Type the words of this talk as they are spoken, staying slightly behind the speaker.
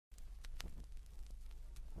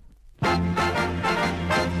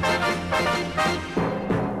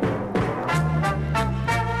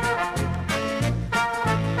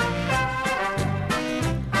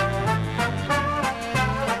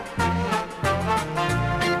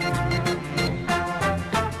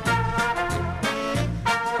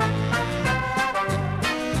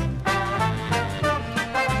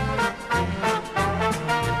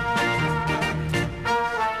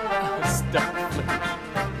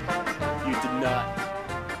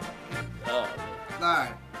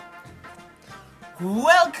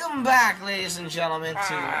Welcome back, ladies and gentlemen,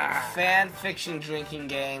 to Fan Fiction Drinking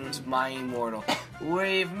Games, My Immortal.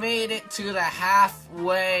 We've made it to the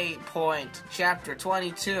halfway point, Chapter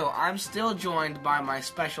 22. I'm still joined by my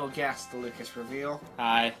special guest, Lucas Reveal.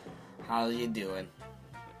 Hi. How are you doing?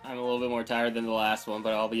 I'm a little bit more tired than the last one,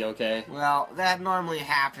 but I'll be okay. Well, that normally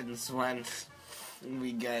happens when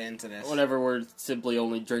we get into this. Whenever we're simply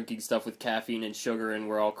only drinking stuff with caffeine and sugar and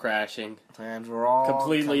we're all crashing. And we're all...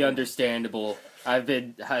 Completely understandable. I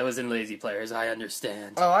was in Lazy Players, I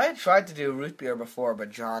understand. Oh, I had tried to do root beer before, but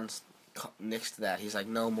John's nixed that. He's like,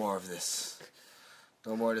 no more of this.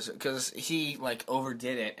 No more of this. Because he, like,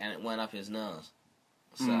 overdid it and it went up his nose.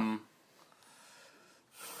 So.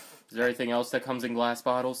 Is there anything else that comes in glass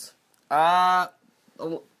bottles? Yeah,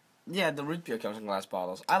 the root beer comes in glass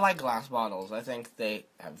bottles. I like glass bottles. I think they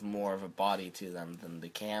have more of a body to them than the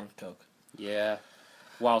canned Coke. Yeah.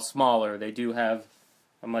 While smaller, they do have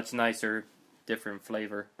a much nicer, different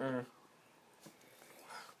flavor.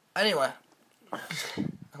 Anyway, I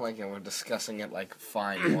like it. We're discussing it like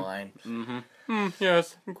fine wine.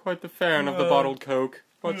 Yes, I'm quite the fan of the bottled Coke.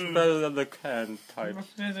 Much better than the canned type.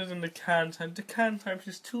 Much better than the canned type. The canned type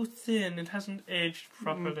is too thin. It hasn't aged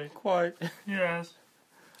properly. Quite. Yes.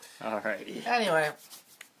 Alrighty. Anyway,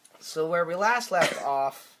 so where we last left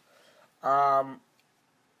off,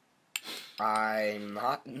 I'm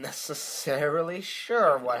not necessarily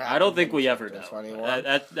sure what happened. I don't think we ever know. 21.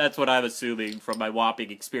 That's what I'm assuming from my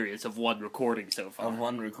whopping experience of one recording so far. Of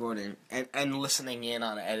one recording and listening in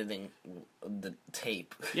on editing the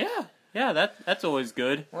tape. Yeah, that's always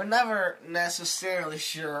good. We're never necessarily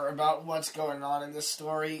sure about what's going on in this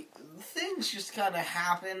story. Things just kind of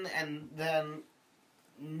happen and then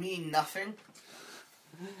mean nothing.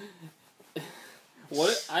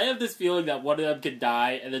 I have this feeling that one of them could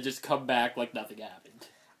die and then just come back like nothing happened.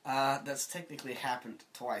 That's technically happened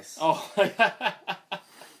twice. Oh,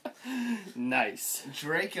 nice.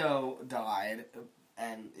 Draco died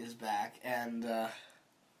and is back, and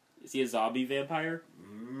is he a zombie vampire?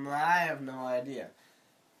 I have no idea.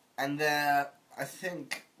 And I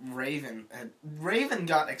think Raven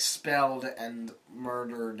got expelled and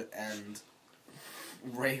murdered and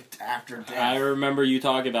raped after death. I remember you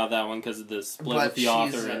talking about that one because of the split with the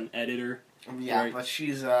author and editor. Yeah, right? but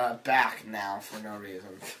she's back now for no reason.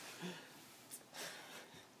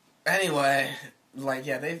 Anyway, like,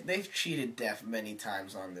 yeah, they've cheated death many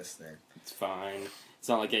times on this thing. It's fine. It's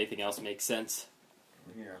not like anything else makes sense.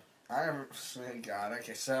 Yeah. God,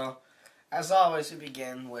 okay, so, as always, we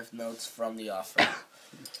begin with notes from the author.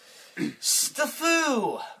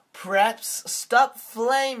 Staffu! Preps, stop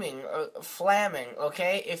flaming,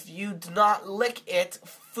 okay? If you do not lick it,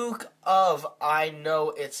 fook of, I know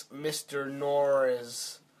it's Mr.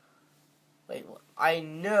 Norris. Wait, I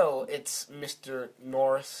know it's Mr.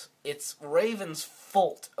 Norris. It's Raven's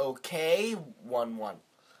fault, okay? 1-1.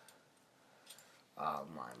 Oh,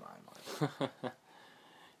 my.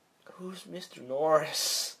 Who's Mr.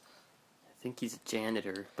 Norris? I think he's a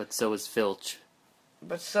janitor, but so is Filch.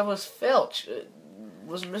 But so was Filch.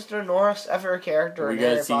 Was Mr. Norris ever a character in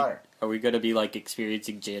Harry Potter? Are we going to be, like,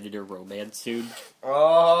 experiencing janitor romance soon?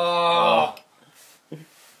 Oh! We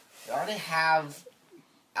already have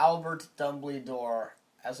Albert Dumbledore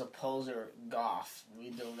as a poser goth. We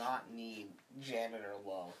do not need janitor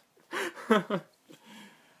love.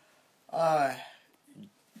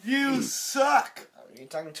 You suck! Are you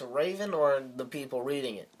talking to Raven or the people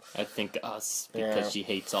reading it? I think us, because she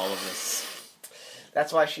hates all of us.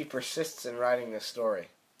 That's why she persists in writing this story.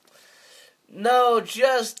 No,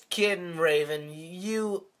 just kidding, Raven.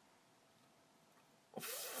 You...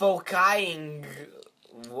 Fokying...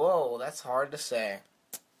 Whoa, that's hard to say.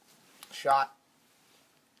 Shot.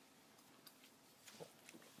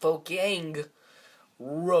 Fokying...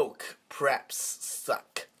 Roke. Preps.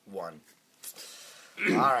 Suck. 1.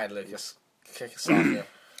 Alright, Lucas. Kick us off here.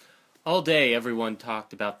 All day, everyone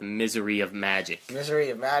talked about the misery of magic. Misery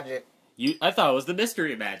of magic. I thought it was the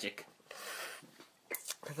mystery of magic.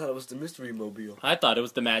 I thought it was the mystery mobile. I thought it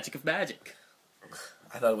was the magic of magic.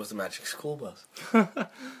 I thought it was the magic school bus.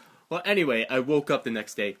 Well, anyway, I woke up the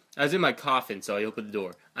next day. I was in my coffin, so I opened the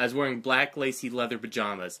door. I was wearing black lacy leather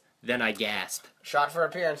pajamas. Then I gasped. Shot for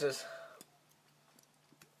appearances.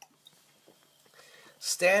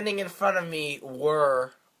 Standing in front of me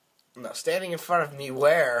were... No, standing in front of me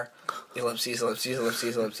were... Ellipses.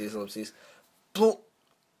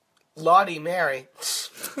 Lottie Mary,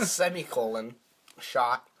 semicolon,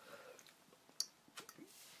 shot.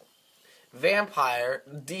 Vampire,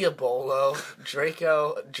 Diabolo,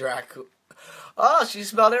 Draco, Dracula. Oh, she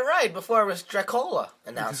spelled it right before it was Dracola,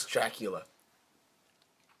 and now it's Dracula.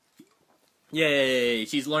 Yay,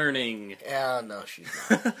 she's learning. Yeah, no, she's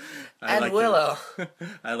not. I And like Willow.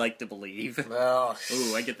 I like to believe. Well,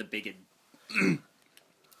 Ooh, I get the bigot.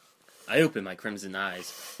 I open my crimson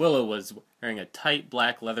eyes. Willow was wearing a tight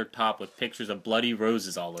black leather top with pictures of bloody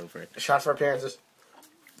roses all over it. shot for appearances.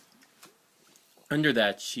 Under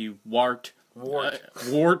that, she wore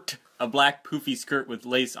a black poofy skirt with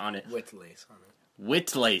lace on it. With lace on it.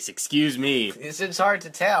 With lace, excuse me. It's hard to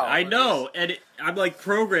tell. I know, and I'm like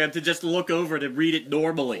programmed to just look over it and read it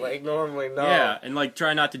normally. Like normally, no. Yeah, and like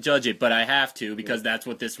try not to judge it, but I have to because that's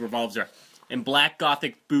what this revolves around. And black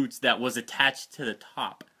gothic boots that was attached to the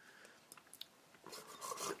top.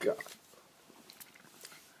 God.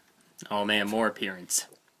 Oh man, more appearance.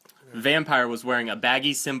 Vampire was wearing a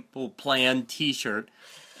baggy Simple Plan t-shirt.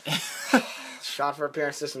 Shot for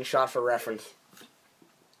appearances and shot for reference.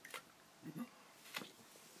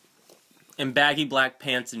 And baggy black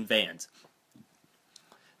pants and Vans.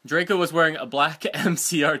 Draco was wearing a black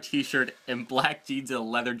MCR t-shirt and black jeans and a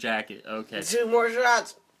leather jacket. Okay. 2 more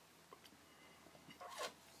shots.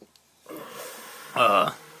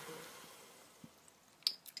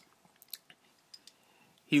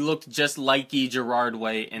 He looked just like Gerard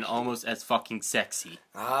Way and almost as fucking sexy.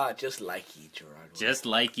 Ah, just like you, Gerard. Just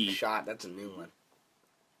like Shot, that's a new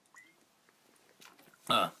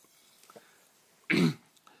one.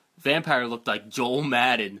 Vampire looked like Joel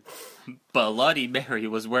Madden. Bloody Mary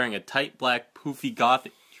was wearing a tight black poofy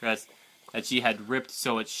gothic dress that she had ripped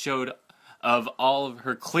so it showed of all of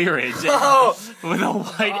her clearage Oh! with a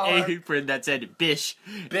white Oh. apron that said Bish.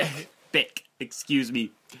 Bick. Bick, excuse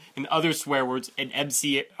me, and other swear words and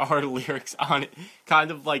MCR lyrics on it,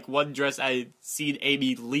 kind of like one dress I had seen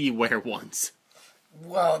Amy Lee wear once.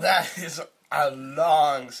 Well, that is a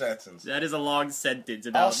long sentence. That is a long sentence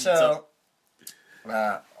about Also,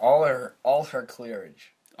 all her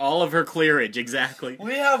clearage. all of her clearage, exactly.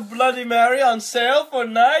 We have Bloody Mary on sale for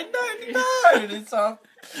 $9.99.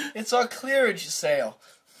 It's our clearage sale.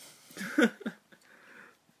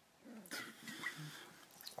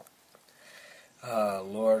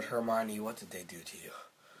 Lord Hermione, what did they do to you?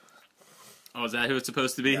 Oh, is that who it's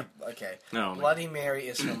supposed to be? Yeah, okay. No. Bloody Mary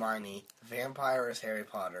is Hermione. Vampire is Harry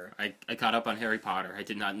Potter. I caught up on Harry Potter. I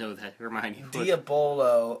did not know that Hermione was...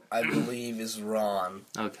 Diabolo, I believe, is Ron.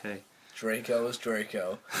 Okay. Draco is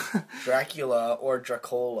Draco. Dracula or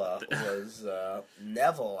Dracola was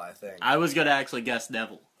Neville, I think. I was going to actually guess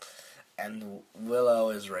Neville. And Willow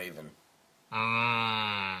is Raven.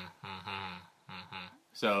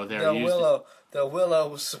 So they're The used... Willow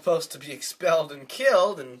was supposed to be expelled and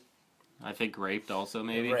killed and I think raped also,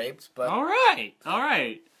 maybe. raped, but All right.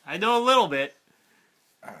 I know a little bit.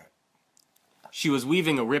 Alright. She was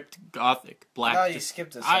weaving a ripped gothic black... no, you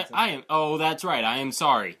skipped a sentence. I am... Oh, that's right. I am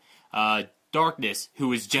sorry. Darkness,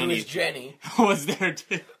 who is Jenny... Who is Jenny? was there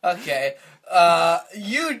too. Okay.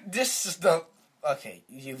 This is the... Okay,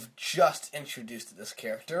 you've just introduced this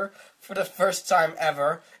character for the first time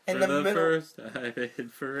ever in For the the middle. first time in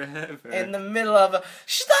forever. In the middle of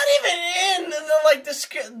she's not even in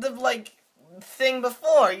the thing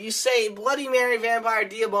before. You say Bloody Mary, Vampire,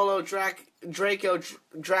 Diabolo, Draco,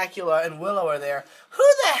 Dracula, and Willow are there. Who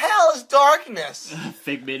the hell is Darkness?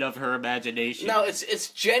 Figment of her imagination. No, it's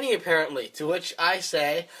Jenny apparently. To which I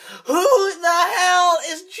say, who the hell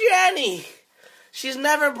is Jenny? She's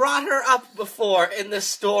never brought her up before in this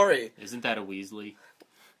story. Isn't that a Weasley?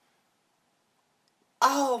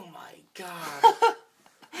 Oh my god.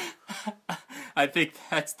 I think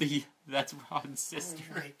that's Ron's sister.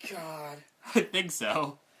 Oh my god. I think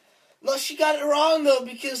so. No, she got it wrong though,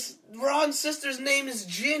 because Ron's sister's name is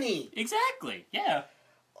Ginny. Exactly. Yeah.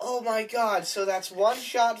 Oh my god, so that's 1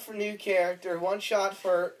 shot for new character, 1 shot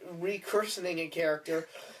for recursioning a character,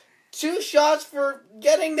 2 shots for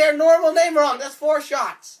getting their normal name wrong. That's 4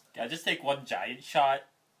 shots. Yeah, just take one giant shot.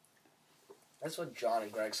 That's what John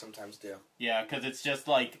and Greg sometimes do. Yeah, because it's just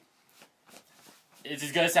like... It's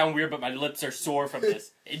just gonna sound weird, but my lips are sore from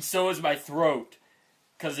this. And so is my throat.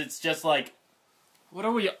 Because it's just like... What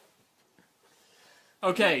are we...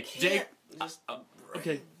 Okay, Jake... Just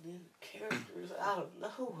okay. new characters out of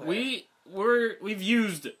nowhere. We've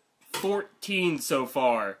used 14 so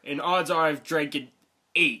far, and odds are I've drank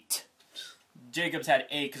 8. Jacob's had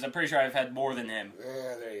 8, because I'm pretty sure I've had more than him.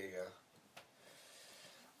 Yeah, there you go.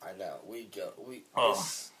 I know.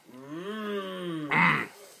 Oh.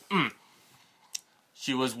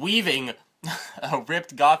 She was weaving a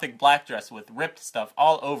ripped gothic black dress with ripped stuff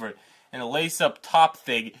all over it, and a lace-up top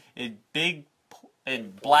thing in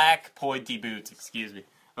black pointy boots. Excuse me.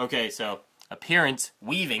 Okay, so appearance,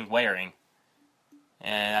 weaving, wearing,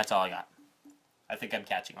 and that's all I got. I think I'm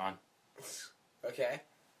catching on. Okay.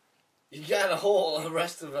 You got a whole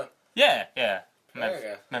rest of a Yeah.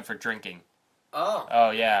 Paragraph. Meant for drinking. Oh.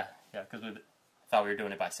 Oh, yeah. Yeah, because we thought we were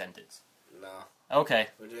doing it by sentence. No. Okay.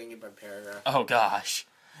 We're doing it by paragraph. Oh, gosh.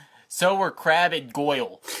 So were Crab and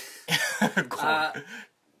Goyle.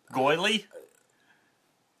 Goily?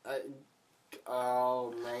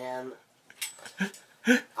 Oh, man.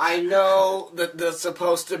 I know that they're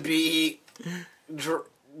supposed to be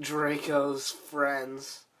Draco's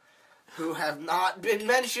friends who have not been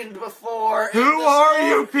mentioned before. Who are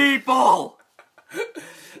you people?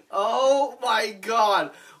 Oh my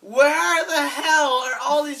god. Where the hell are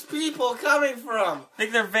all these people coming from? I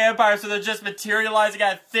think they're vampires, so they're just materializing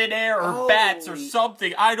out of thin air or Oh. bats or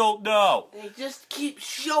something. I don't know. They just keep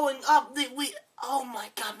showing up. Oh my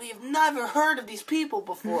god, we have never heard of these people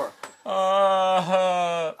before.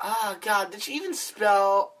 Oh god, did she even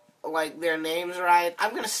spell, like, their names right?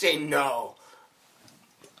 I'm gonna say no.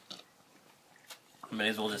 May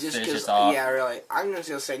as well just finish 'cause- this off. Yeah, really. I'm just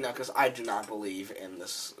gonna say no because I do not believe in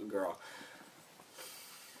this girl.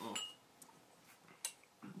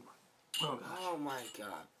 Oh my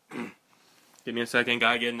god. Give me a second,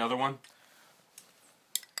 gotta get another one.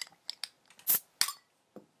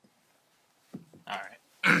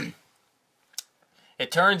 Alright.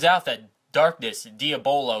 It turns out that Darkness,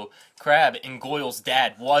 Diabolo, Crab, and Goyle's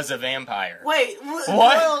dad was a vampire. Wait,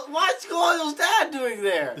 What? What's Goyle's dad doing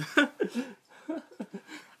there?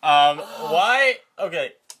 Why?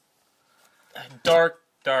 Okay.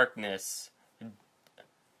 Darkness.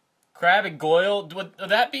 Crab and Goyle, would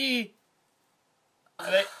that be...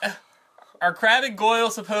 Are Crab and Goyle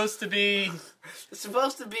supposed to be It's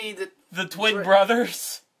supposed to be the twin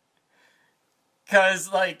brothers?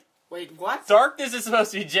 Because, like, Wait, what? Darkness is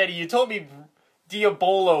supposed to be Jenny. You told me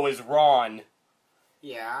Diabolo is Ron.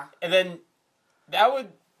 Yeah. And then, that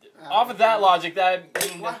would... off of that logic, that...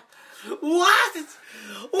 What? What?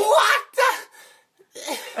 What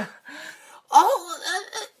the... Oh...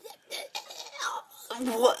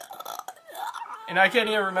 What? And I can't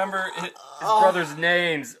even remember his brother's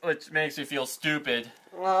names, which makes me feel stupid.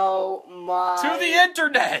 Oh my... To the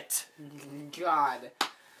internet! God.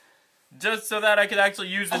 Just so that I could actually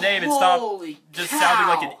use the name and stop Holy just cow. sounding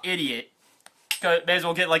like an idiot. May as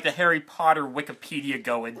well get like the Harry Potter Wikipedia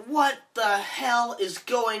going. What the hell is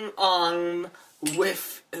going on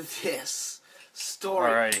with this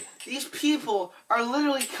story? Alrighty. These people are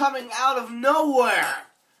literally coming out of nowhere.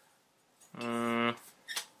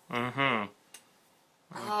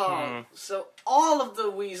 Oh, so all of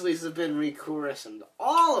the Weasleys have been rechristened.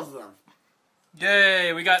 All of them.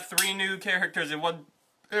 Yay, we got 3 new characters in one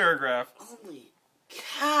paragraph. Holy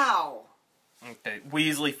cow. Okay,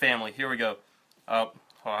 Weasley family, here we go. Oh,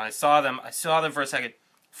 hold on, I saw them for a second.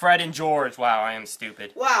 Fred and George, wow, I am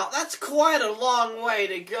stupid. Wow, that's quite a long way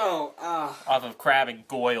to go. Off of Crab and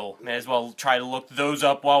Goyle. May as well try to look those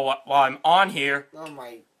up while I'm on here. Oh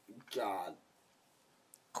my god.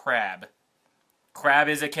 Crab. Crab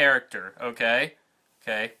is a character, okay?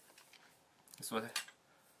 Okay. This what...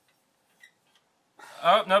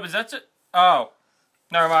 Oh, no, is that it? Oh.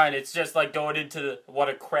 Never mind, it's just like going into what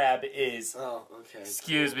a crab is. Oh, okay.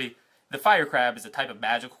 Excuse me. The fire crab is a type of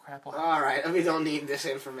magical crab. Alright, we don't need this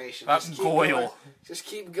information. Goyle. Just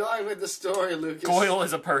keep going with the story, Lucas. Goyle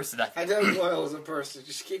is a person, I I think. know Goyle is a person.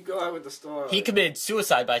 Just keep going with the story. He committed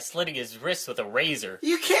suicide by slitting his wrists with a razor.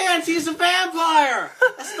 You can't! He's a vampire!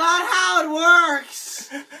 That's not how it works!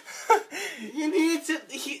 You need to...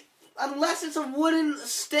 unless it's a wooden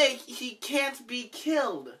stake, he can't be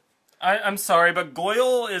killed. I'm sorry, but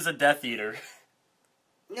Goyle is a Death Eater.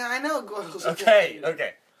 Yeah, I know Goyle's a Okay, death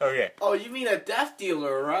dealer. okay. Oh, you mean a death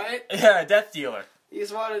dealer, right? Yeah, a Death Dealer.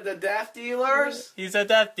 He's one of the death dealers? He's a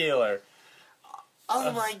Death Dealer.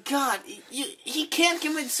 Oh my god, he can't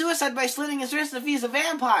commit suicide by slitting his wrist if he's a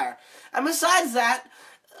vampire. And besides that,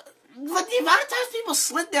 but the amount of times people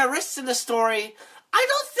slit their wrists in the story, I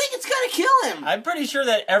don't think it's gonna kill him. I'm pretty sure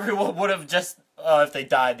that everyone would have just, if they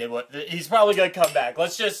died, they would. He's probably gonna come back.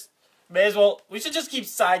 Let's just, we should just keep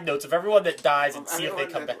side notes of everyone that dies and see if they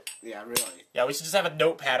come back. Yeah, really. Yeah, we should just have a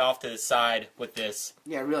notepad off to the side with this.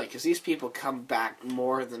 Yeah, really, because these people come back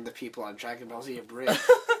more than the people on Dragon Ball Z Abridged.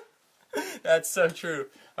 That's so true.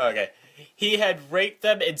 Okay. He had raped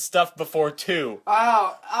them and stuff before, too.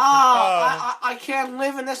 I can't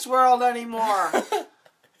live in this world anymore.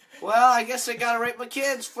 Well, I guess I gotta rape my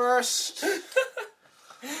kids first.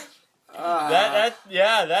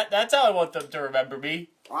 That's how I want them to remember me.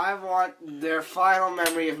 I want their final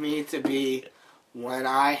memory of me to be when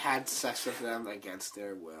I had sex with them against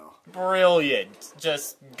their will. Brilliant.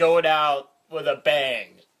 Just going out with a bang.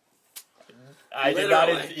 I did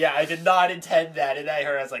not intend that, and I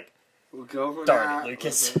heard, I was like, We'll go darn it,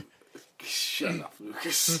 Lucas. Shut up,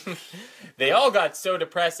 Lucas. They all got so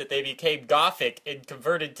depressed that they became Gothic and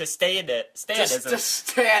converted to Stanism. To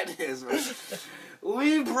Stanism.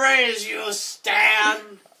 We praise you,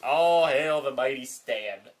 Stan. All hail the mighty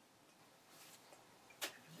Stan.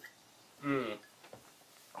 Oh,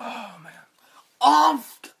 man.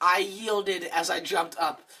 I yielded as I jumped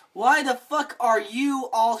up. Why the fuck are you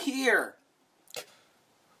all here?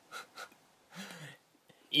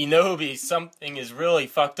 Enobi, something is really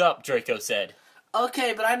fucked up, Draco said.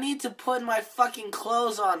 Okay, but I need to put my fucking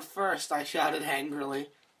clothes on first, I shouted angrily.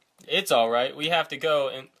 It's alright, we have to go,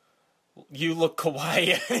 and you look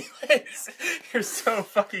kawaii anyways. You're so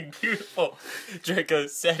fucking beautiful, Draco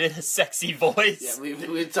said in a sexy voice. Yeah,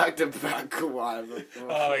 we talked about kawaii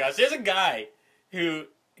before. Oh my gosh, there's a guy who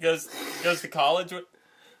goes to college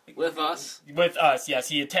With us? with us, yes,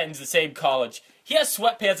 he attends the same college. He has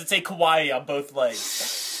sweatpants that say kawaii on both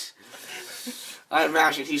legs. I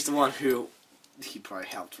imagine he's the one who... He probably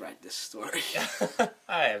helped write this story.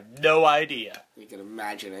 I have no idea. You can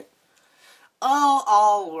imagine it.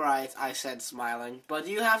 Oh, alright, I said, smiling. But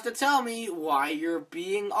you have to tell me why you're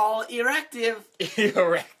being all erective.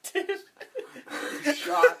 Erected?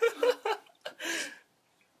 Shot.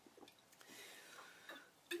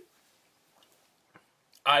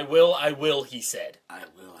 I will, he said. I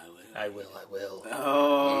will. I will.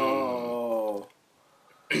 Oh.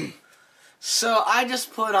 So I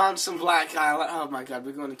just put on some black eyeliner. Oh my god,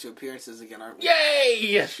 we're going into appearances again, aren't we?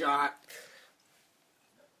 Yay! Shot.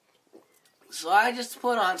 So I just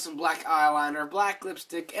put on some black eyeliner, black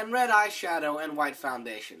lipstick, and red eyeshadow and white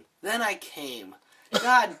foundation. Then I came.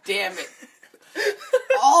 God damn it.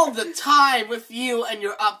 All the time with you and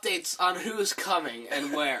your updates on who's coming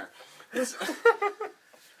and where.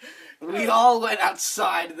 We all went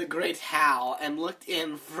outside the great hall and looked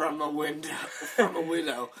in from a window.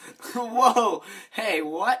 Whoa! Hey,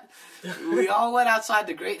 what? We all went outside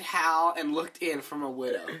the great hall and looked in from a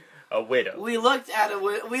window. A widow. We looked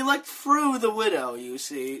through the window, you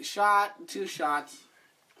see. Shot, 2 shots.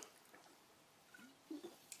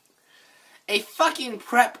 A fucking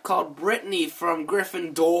prep called Brittany from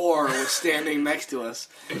Gryffindor was standing next to us.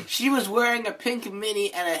 She was wearing a pink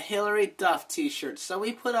mini and a Hillary Duff t-shirt, so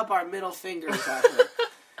we put up our middle fingers at her.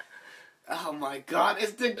 Oh my god,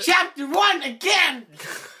 it's the chapter 1 again!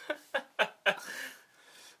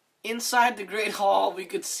 Inside the great hall, we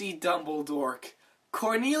could see Dumbledore.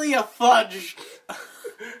 Cornelia Fudge!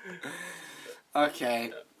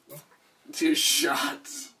 Okay. 2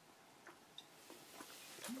 shots.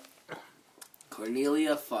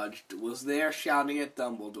 Cornelia Fudge was there shouting at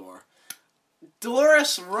Dumbledore.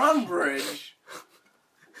 Doris Rumbridge!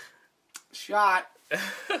 Shot.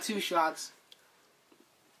 2 shots.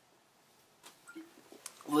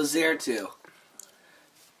 Was there too.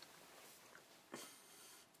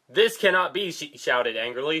 This cannot be, she shouted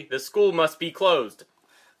angrily. The school must be closed.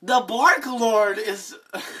 The Bark Lord is...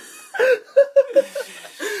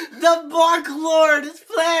 The Bark Lord is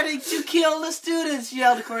planning to kill the students,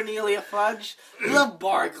 yelled Cornelia Fudge. The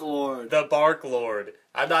Bark Lord. The Bark Lord.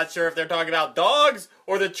 I'm not sure if they're talking about dogs,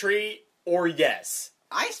 or the tree, or yes.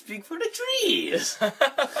 I speak for the trees.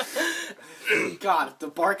 God, if the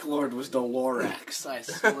Bark Lord was the Lorax, I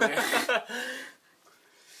swear.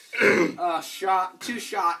 Shot. 2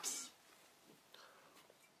 shots.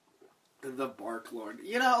 The Bark Lord.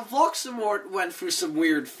 You know, Voldemort went through some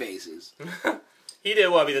weird phases. He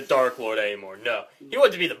didn't want to be the Dark Lord anymore, no. He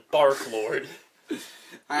wanted to be the Bark Lord. He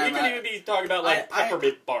could even be talking about, like,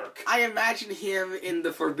 peppermint bark. I imagine him in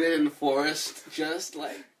the Forbidden Forest, just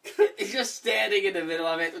standing in the middle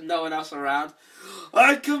of it with no one else around.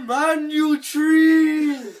 I command you,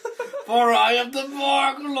 trees, for I am the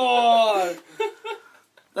Bark Lord.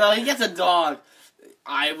 Well, he gets a dog.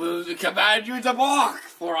 I will command you to bark,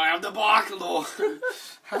 for I am the Bark Lord.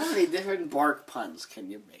 How many different bark puns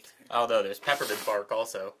can you make? Although there's peppermint bark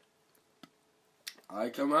also. I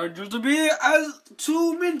command you to be as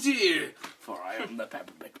too minty, for I am the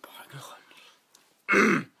peppermint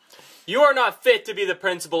bark. You are not fit to be the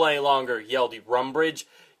principal any longer, yelled Rumbridge.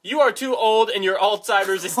 You are too old and your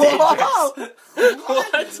Alzheimer's is dangerous.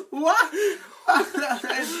 What?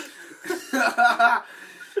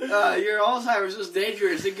 Your Alzheimer's is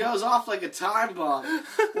dangerous. It goes off like a time bomb.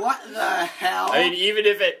 What the hell? I mean, even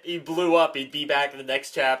if he blew up, he'd be back in the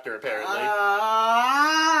next chapter, apparently.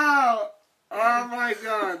 Oh my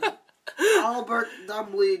god. Albert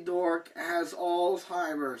Dumbledore has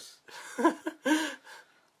Alzheimer's.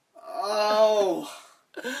 Oh.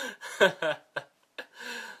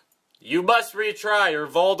 You must retry or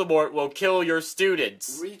Voldemort will kill your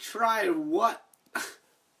students. Retry what?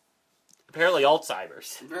 Apparently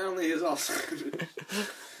Alzheimer's. Apparently his Alzheimer's.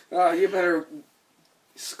 Oh, you better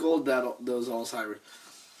scold those Alzheimer's.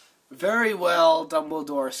 Very well,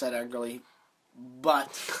 Dumbledore said angrily.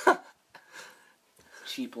 But...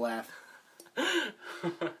 cheap laugh.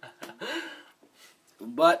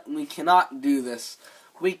 But we cannot do this.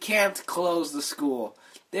 We can't close the school.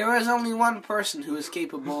 There is only one person who is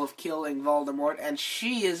capable of killing Voldemort, and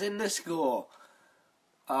she is in the school.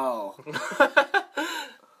 Oh.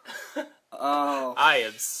 Oh. I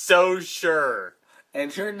am so sure.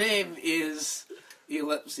 And her name is...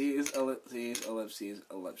 ellipses, ellipses, ellipses,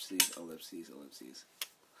 ellipses, ellipses, ellipses.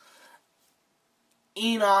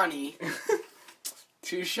 Inani.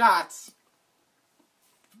 2 shots.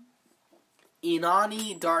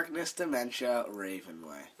 Inani, Darkness, Dementia,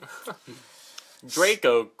 Ravenway.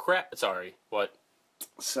 Draco, sorry, what?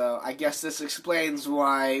 So, I guess this explains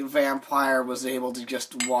why Vampire was able to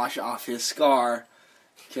just wash off his scar.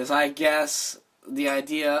 Because I guess the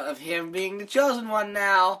idea of him being the chosen one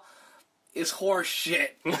now is horse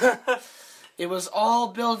shit. It was all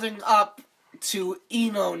building up to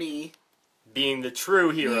Inoni being the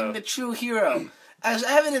true hero. Being the true hero. As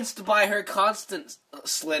evidenced by her constant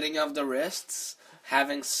slitting of the wrists,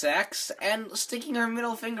 having sex, and sticking her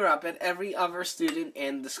middle finger up at every other student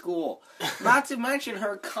in the school. Not to mention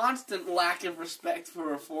her constant lack of respect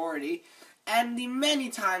for authority, and the many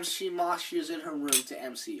times she moshes in her room to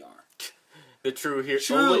MCR. The true hero.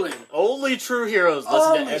 Truly. Only true heroes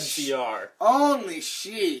listen to MCR. Only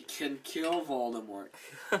she can kill Voldemort.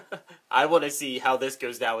 I want to see how this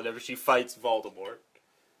goes down whenever she fights Voldemort.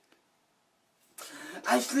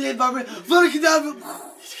 I slid my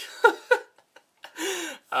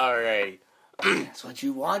Alright. That's what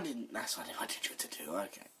you wanted. That's what I wanted you to do.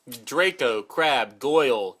 Okay. Draco, Crabbe,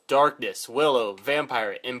 Goyle, Darkness, Willow,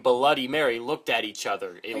 Vampire, and Bloody Mary looked at each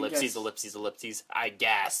other. Ellipses, ellipses, ellipses. I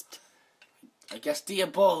gasped. I guess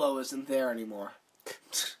Diabolo isn't there anymore.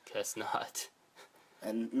 Guess not.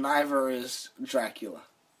 And neither is Dracula.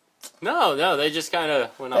 No, they just kind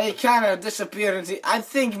of went They kind of disappeared into... I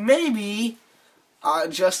think maybe... I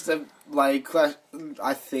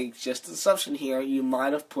think just assumption here, you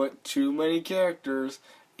might have put too many characters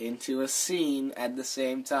into a scene at the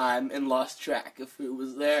same time and lost track of who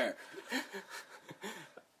was there.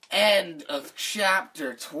 End of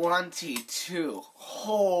chapter 22.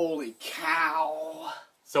 Holy cow.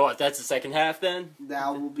 So what, that's the second half then?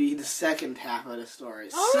 That will be the second half of the story.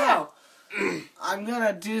 Oh, so, yeah. I'm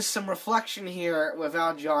gonna do some reflection here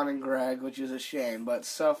without John and Greg, which is a shame, but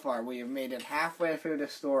so far we have made it halfway through the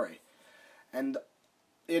story. And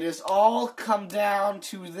it has all come down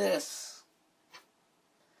to this.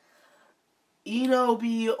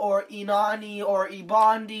 Enobi or Inani or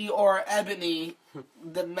Ibandi or Ebony,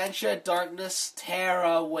 Dementia, Darkness,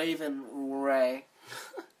 Terra, Waven, Ray,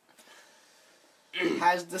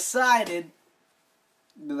 has decided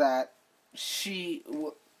that she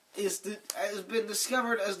has been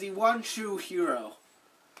discovered as the one true hero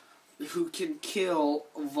who can kill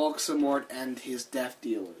Voldemort and his Death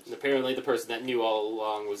Dealers. And apparently the person that knew all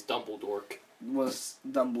along was Dumbledore.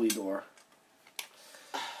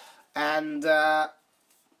 And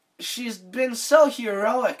she's been so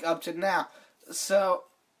heroic up to now. So,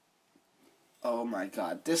 oh my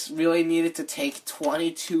god, this really needed to take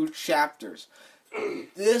 22 chapters.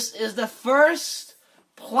 This is the first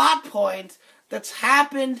plot point that's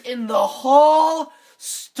happened in the whole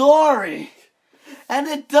story. And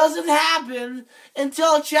it doesn't happen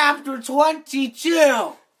until chapter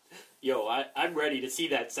 22. Yo, I'm ready to see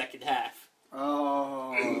that second half.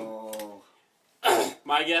 Oh.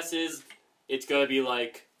 My guess is it's gonna be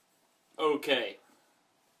like, okay,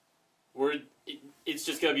 it's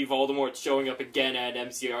just gonna be Voldemort showing up again at an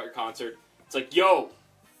MCR concert. It's like, yo,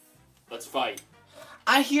 let's fight.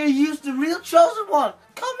 I hear you's the real chosen one.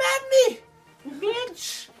 Come at me,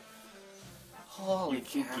 bitch. Holy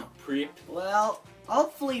cow. Prick. Well,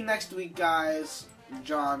 hopefully next week, guys,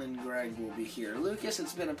 John and Greg will be here. Lucas,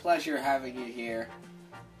 it's been a pleasure having you here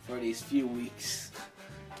for these few weeks.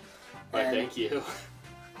 Why, thank you.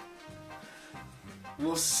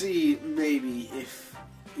 We'll see, maybe, if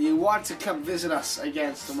you want to come visit us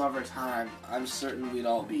again some other time. I'm certain we'd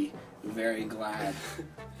all be very glad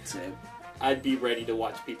to. I'd be ready to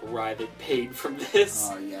watch people writhe in pain from this.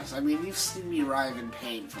 Oh, yes. I mean, you've seen me writhe in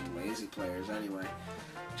pain from Lazy Players anyway.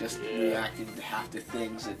 Just reacting to half the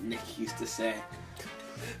things that Nick used to say.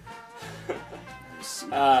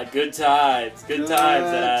 Good times. Good times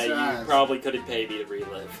that you probably couldn't pay me to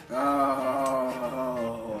relive.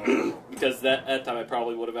 Oh. Because that time I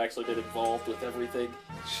probably would have actually been involved with everything.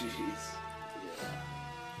 Jeez. Yeah.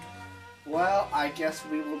 Well, I guess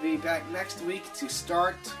we will be back next week to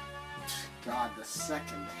start God, the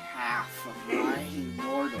second half of my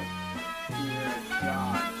Immortal. Dear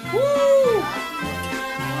God. Woo!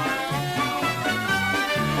 That